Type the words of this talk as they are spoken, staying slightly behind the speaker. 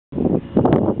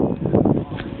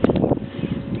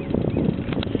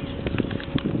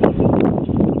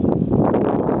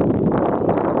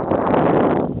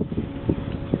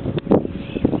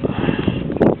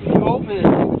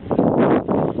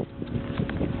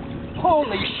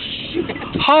Holy shit.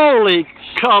 Holy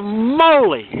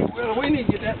camoly. Well, we need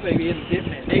to get that baby in the dip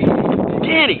net.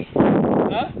 Denny.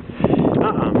 Huh?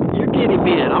 You're getting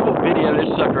me in. I'm going to video this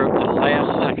sucker up to the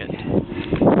last second.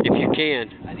 If you can.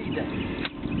 I need that.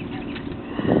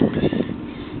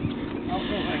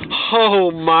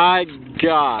 Oh my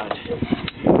God.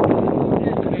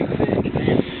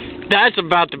 That's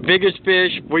about the biggest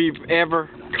fish we've ever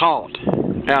caught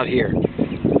out here.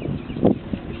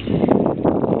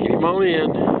 Keep him on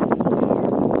in.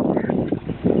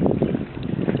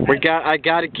 I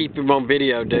gotta keep him on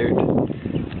video, dude.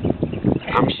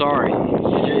 I'm sorry.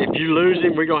 If you lose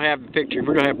him, we're gonna have a picture.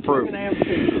 We're gonna have proof.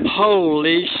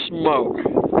 Holy smoke.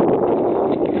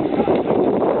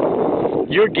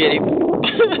 You'll get him.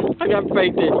 I got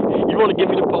faith in you. You want to give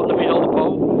me the pole? Let me hold the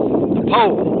pole. The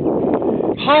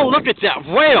pole. Oh, look at that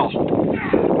whale.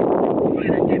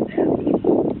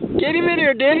 Get him in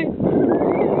here, Denny.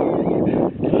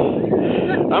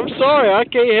 I'm sorry, I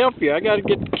can't help you. I got to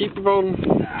keep him on.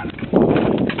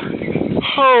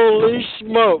 Holy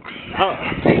smoke.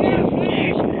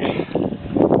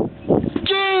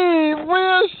 Gee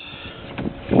whiz.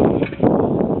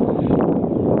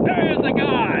 There's the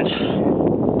God.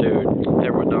 Dude,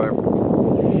 there was no ever.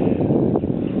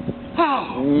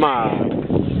 Oh, my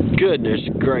goodness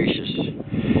gracious.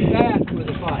 that was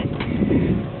a fight.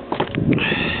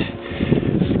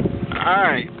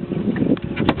 Alright.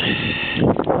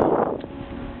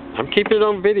 I'm keeping it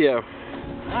on video.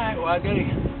 Alright, well, I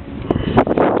gotta...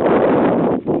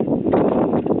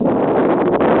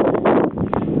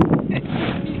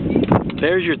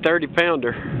 There's your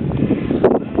 30-pounder.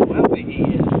 Well, big he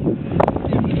is.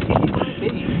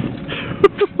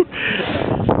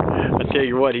 I tell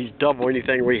you what, he's double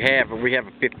anything we have, and we have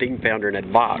a 15-pounder in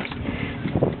that box.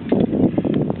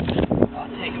 I'll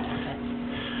take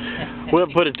it. We'll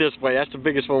put it this way, that's the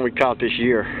biggest one we caught this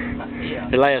year. Yeah.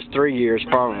 The last 3 years,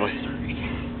 probably.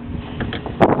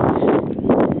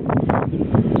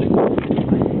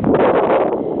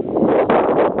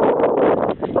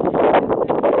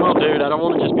 Well, dude, I don't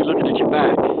want to just be looking at your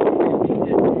back.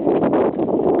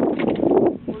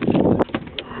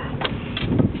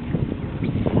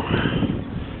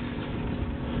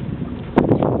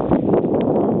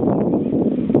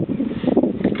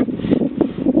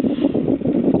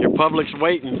 Your public's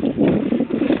waiting.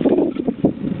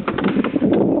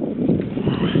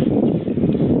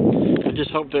 I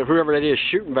just hope that whoever that is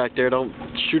shooting back there don't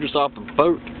shoot us off the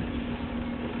boat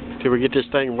till we get this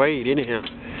thing weighed anyhow.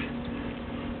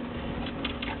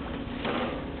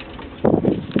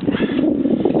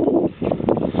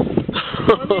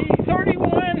 Only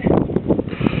 31,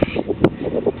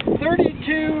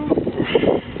 32,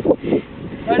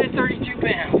 right at 32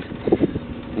 pounds.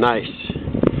 Nice.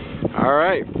 All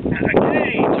right.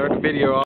 Okay. Turn the video off.